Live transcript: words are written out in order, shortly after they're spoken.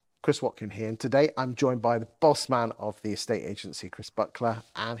Chris Watkin here, and today I'm joined by the boss man of the estate agency, Chris Buckler,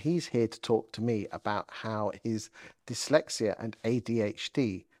 and he's here to talk to me about how his dyslexia and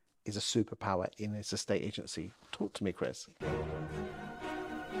ADHD is a superpower in his estate agency. Talk to me, Chris.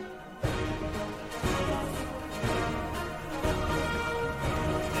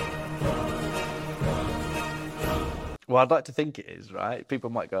 Well, I'd like to think it is, right? People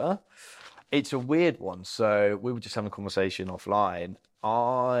might go, huh? It's a weird one. So we were just having a conversation offline.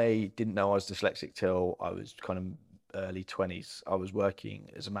 I didn't know I was dyslexic till I was kind of early 20s. I was working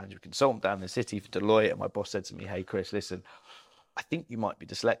as a management consultant down in the city for Deloitte, and my boss said to me, "Hey, Chris, listen, I think you might be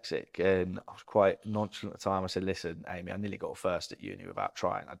dyslexic." And I was quite nonchalant at the time. I said, "Listen, Amy, I nearly got a first at uni without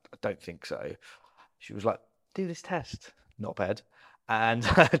trying. I don't think so." She was like, "Do this test." Not bad. And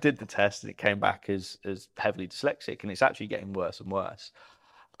I did the test, and it came back as heavily dyslexic, and it's actually getting worse and worse.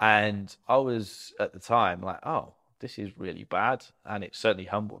 And I was at the time like, "Oh, this is really bad," and it certainly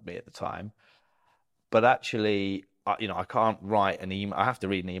humbled me at the time. But actually, I can't write an email. I have to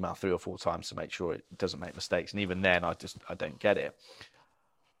read an email 3 or 4 times to make sure it doesn't make mistakes, and even then, I don't get it.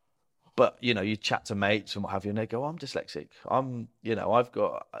 But you chat to mates and what have you, and they go, "Oh, I'm dyslexic. I've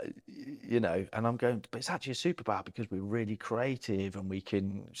got, and I'm going, but it's actually a superpower because we're really creative and we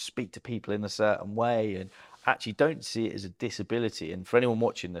can speak to people in a certain way, and actually don't see it as a disability." And for anyone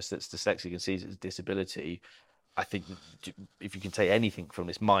watching this that's dyslexic and sees it as a disability, I think if you can take anything from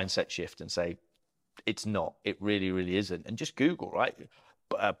this mindset shift and say it's not, it really, really isn't, and just Google, right?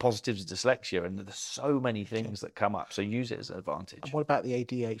 Positives of dyslexia, and there's so many things that come up. So use it as an advantage. And what about the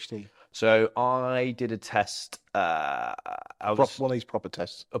ADHD? So I did a test. One of these proper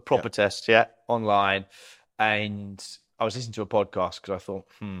tests. A proper test, online, and I was listening to a podcast because I thought,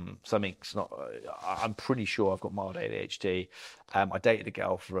 something's not. I'm pretty sure I've got mild ADHD. I dated a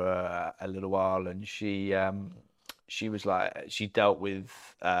girl for a little while, and she was like, she dealt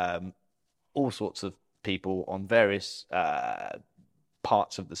with all sorts of people on various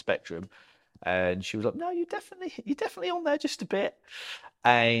parts of the spectrum, and she was like, "No, you're definitely on there just a bit."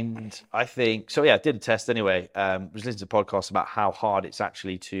 And I think so. Yeah, I did a test anyway. Was listening to podcasts about how hard it's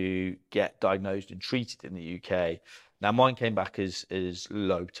actually to get diagnosed and treated in the UK. Now, mine came back as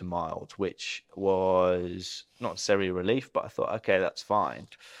low to mild, which was not necessarily a relief, but I thought, okay, that's fine.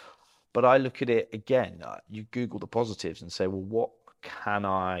 But I look at it again. You Google the positives and say, well, what can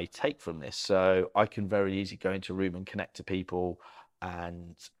I take from this? So I can very easily go into a room and connect to people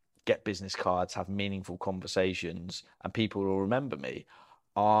and get business cards, have meaningful conversations, and people will remember me.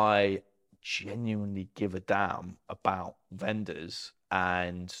 I genuinely give a damn about vendors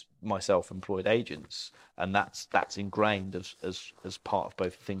and my self-employed agents, and that's ingrained as part of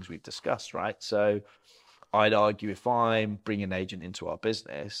both things we've discussed, right? So I'd argue if I'm bringing an agent into our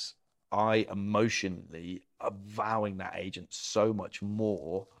business, I emotionally are vowing that agent so much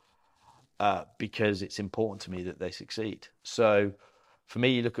more because it's important to me that they succeed. So for me,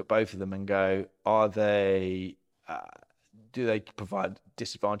 you look at both of them and go, are they, do they provide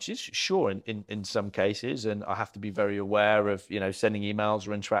disadvantages? Sure, in some cases, and I have to be very aware of, sending emails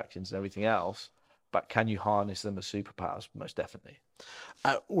or interactions and everything else, but can you harness them as superpowers? Most definitely.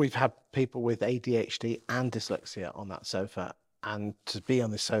 We've had people with ADHD and dyslexia on that sofa, and to be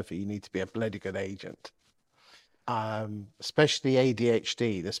on this sofa, you need to be a bloody good agent. Especially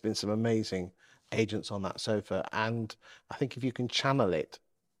ADHD, there's been some amazing agents on that sofa, and I think if you can channel it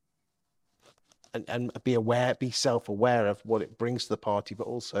and be self-aware of what it brings to the party, but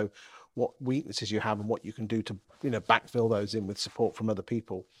also what weaknesses you have and what you can do to backfill those in with support from other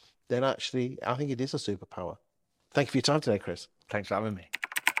people, then actually I think it is a superpower. Thank you for your time today, Chris. Thanks for having me.